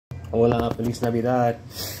Hola, feliz Navidad.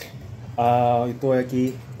 Estoy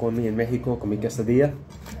aquí en México con mi quesadilla.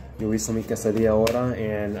 Yo hice mi quesadilla ahora,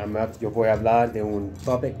 and yo voy a hablar de un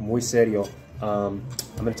topic muy serio. I'm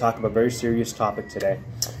going to talk about a very serious topic today.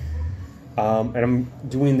 And I'm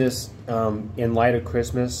doing this in light of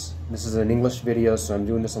Christmas. This is an English video, so I'm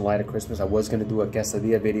doing this in light of Christmas. I was going to do a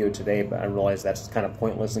quesadilla video today, but I realized that's kind of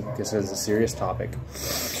pointless because it's a serious topic.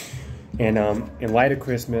 And in light of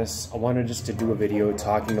Christmas, I wanted just to do a video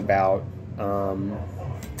talking about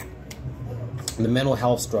the mental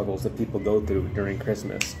health struggles that people go through during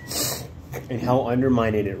Christmas and how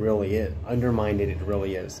undermined it really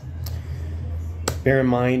is. Bear in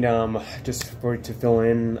mind, just to fill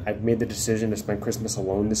in, I've made the decision to spend Christmas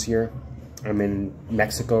alone this year. I'm in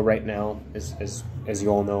Mexico right now, as you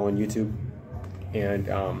all know on YouTube, and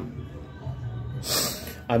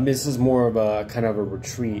this is more of a kind of a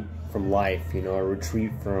retreat from life, you know, a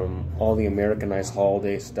retreat from all the Americanized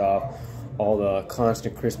holiday stuff, all the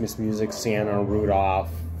constant Christmas music, Santa, Rudolph,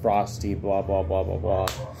 Frosty, blah blah blah blah blah,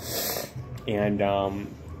 and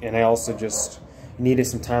I also just needed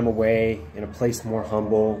some time away in a place more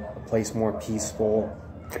humble, a place more peaceful,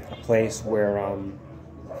 a place where I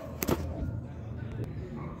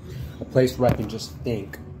can just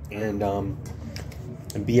think and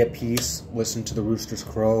be at peace, listen to the roosters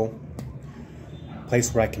crow, a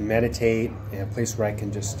place where I can meditate, and a place where I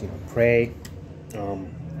can just, you know, pray.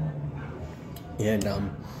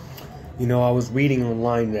 You know, I was reading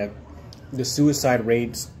online that the suicide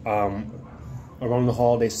rates around the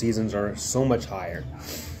holiday seasons are so much higher,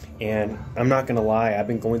 and I'm not gonna lie, I've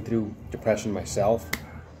been going through depression myself,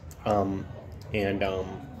 for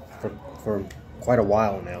quite a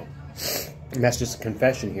while now, and that's just a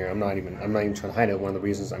confession here. I'm not even trying to hide it. One of the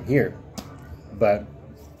reasons I'm here, but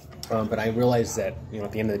I realize that, you know,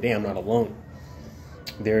 at the end of the day, I'm not alone.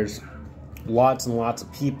 There's lots and lots of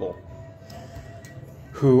people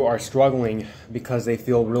who are struggling because they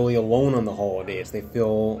feel really alone on the holidays. They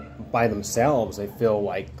feel by themselves. They feel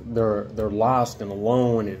like they're lost and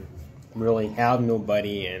alone and really have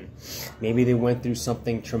nobody, and maybe they went through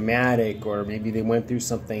something traumatic, or maybe they went through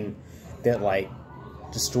something that like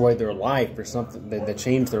destroyed their life, or something that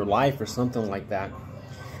changed their life, or something like that.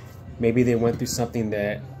 Maybe they went through something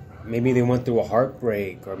maybe they went through a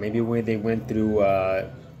heartbreak, or maybe they went through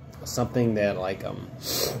something that like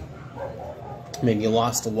maybe you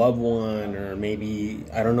lost a loved one, or maybe,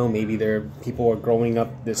 I don't know, maybe people are growing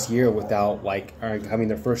up this year without, like, are having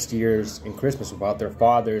their first years in Christmas without their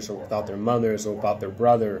fathers, or without their mothers, or without their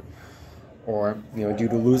brother, or, you know, due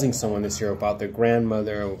to losing someone this year, without their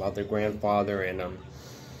grandmother, or without their grandfather. And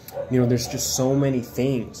you know, there's just so many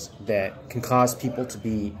things that can cause people to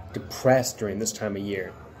be depressed during this time of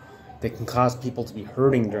year, that can cause people to be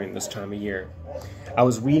hurting during this time of year. I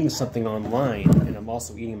was reading something online, and I'm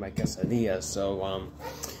also eating my quesadilla, so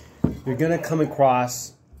you're gonna come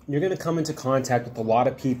into contact with a lot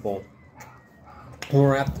of people who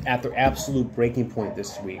are at their absolute breaking point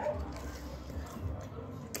this week.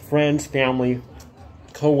 Friends, family,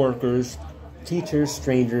 co-workers, teachers,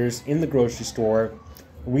 strangers, in the grocery store,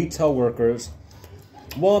 retail workers.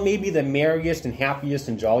 Well, maybe the merriest and happiest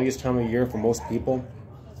and jolliest time of year for most people.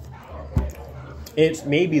 It's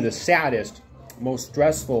maybe the saddest, most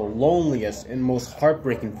stressful, loneliest, and most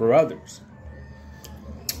heartbreaking for others.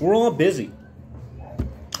 We're all busy.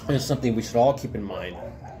 And it's something we should all keep in mind.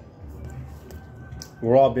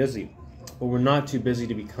 We're all busy, but we're not too busy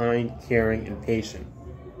to be kind, caring, and patient.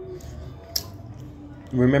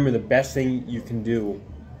 Remember, the best thing you can do,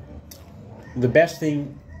 the best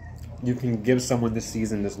thing you can give someone this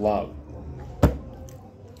season is love.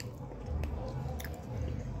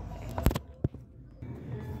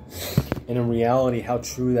 And in reality, how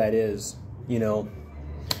true that is, you know,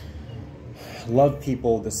 love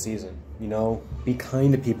people this season, you know, be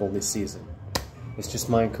kind to people this season. It's just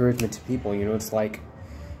my encouragement to people, you know. It's like,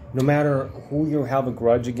 no matter who you have a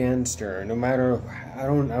grudge against, or no matter, I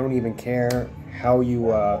don't even care how you,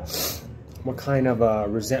 what kind of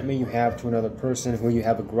resentment you have to another person who you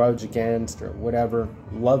have a grudge against, or whatever,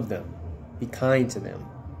 love them, be kind to them.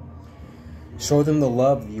 Show them the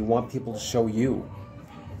love you want people to show you.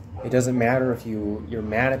 It doesn't matter if you're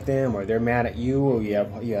mad at them, or they're mad at you, or you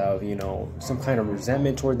have you know, some kind of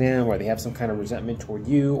resentment toward them, or they have some kind of resentment toward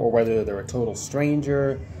you, or whether they're a total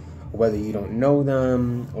stranger, or whether you don't know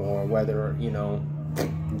them, or whether, you know,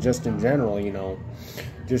 just in general, you know,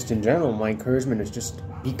 just in general, my encouragement is just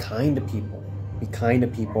be kind to people. Be kind to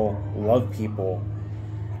people, love people,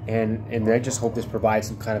 and I just hope this provides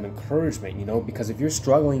some kind of encouragement, you know, because if you're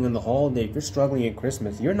struggling in the holiday, if you're struggling in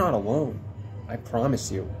Christmas, you're not alone. I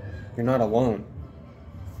promise you. You're not alone.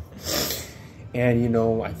 And, you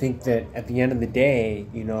know, I think that at the end of the day,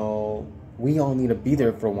 you know, we all need to be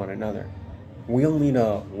there for one another. We all need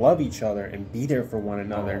to love each other and be there for one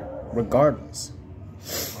another regardless.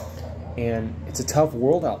 And it's a tough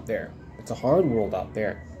world out there. It's a hard world out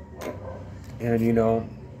there. And, you know,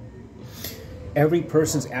 every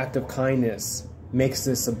person's act of kindness makes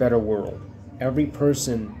this a better world. Every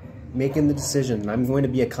person making the decision that I'm going to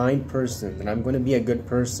be a kind person, that I'm going to be a good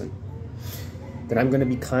person, that I'm going to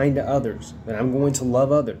be kind to others, that I'm going to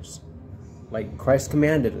love others, like Christ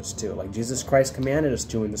commanded us to, like Jesus Christ commanded us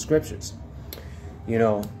to in the scriptures. You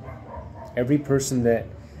know, every person that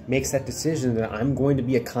makes that decision that I'm going to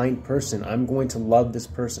be a kind person, I'm going to love this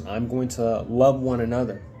person, I'm going to love one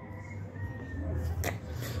another,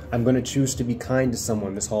 I'm going to choose to be kind to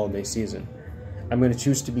someone this holiday season. I'm going to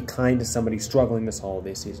choose to be kind to somebody struggling this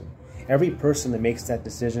holiday season. Every person that makes that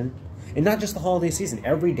decision, and not just the holiday season,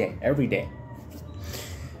 every day,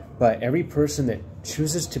 but every person that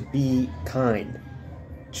chooses to be kind,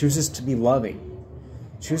 chooses to be loving,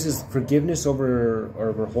 chooses forgiveness over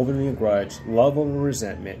holding a grudge, love over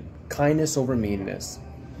resentment, kindness over meanness.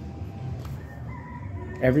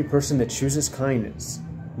 Every person that chooses kindness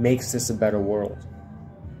makes this a better world.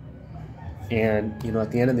 And, you know,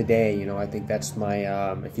 at the end of the day, you know, I think that's my,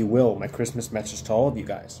 if you will, my Christmas message to all of you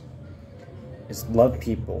guys. Is love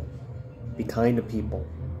people, be kind to people,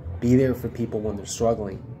 be there for people when they're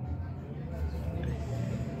struggling.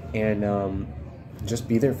 And just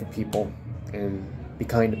be there for people and be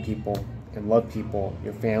kind to people and love people,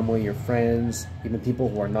 your family, your friends, even people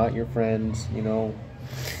who are not your friends, you know,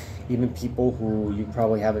 even people who you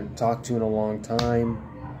probably haven't talked to in a long time,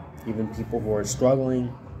 even people who are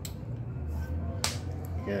struggling.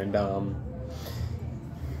 And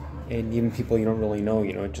even people you don't really know,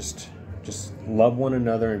 you know, just love one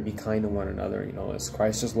another and be kind to one another, you know, as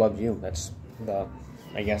Christ has loved you. That's the,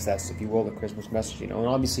 I guess that's, if you will, the Christmas message, you know. And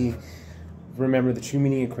obviously, remember the true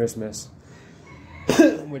meaning of Christmas,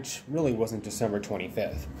 which really wasn't December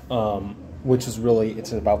 25th, which is really,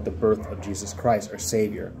 it's about the birth of Jesus Christ, our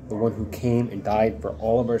Savior, the one who came and died for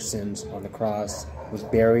all of our sins on the cross, was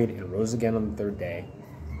buried and rose again on the third day,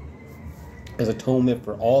 as atonement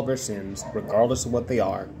for all of our sins, regardless of what they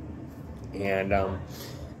are, and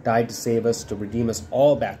died to save us, to redeem us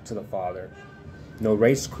all back to the Father. No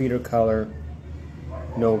race, creed, or color.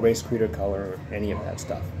 No race, creed, or color, or any of that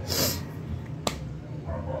stuff.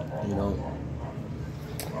 You know.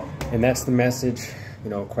 And that's the message. You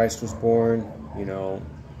know, Christ was born, you know,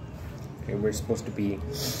 and we're supposed to be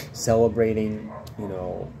celebrating, you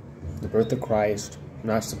know, the birth of Christ.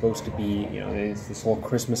 We're not supposed to be, you know, it's this whole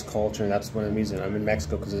Christmas culture, and that's one of the reasons I'm in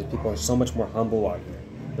Mexico, because people are so much more humble out here.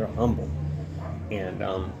 They're humble. And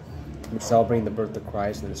we're celebrating the birth of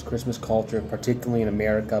Christ, and this Christmas culture, particularly in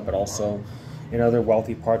America, but also in other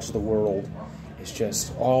wealthy parts of the world, is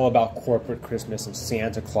just all about corporate Christmas and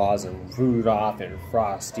Santa Claus and Rudolph and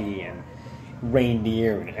Frosty and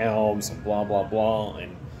reindeer and elves and blah, blah, blah,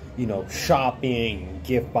 and, you know, shopping and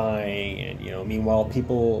gift buying, and, you know, meanwhile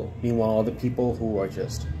other people who are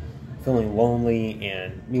just feeling lonely,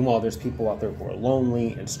 and meanwhile there's people out there who are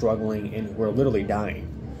lonely and struggling and who are literally dying.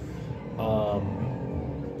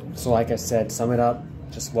 So like I said, sum it up,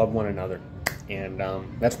 just love one another. And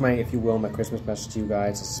that's my, if you will, my Christmas message to you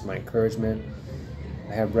guys. This is my encouragement.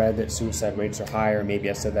 I have read that suicide rates are higher. Maybe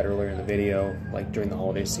I said that earlier in the video, like during the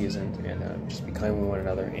holiday season. And just be kind with one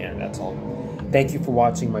another, and that's all. Thank you for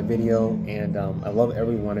watching my video, and I love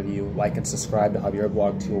every one of you. Like and subscribe to Javier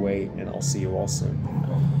Blog 208, and I'll see you all soon.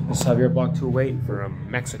 This is Javier Blog 208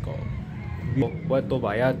 from Mexico, Puerto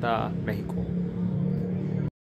Vallarta, Mexico.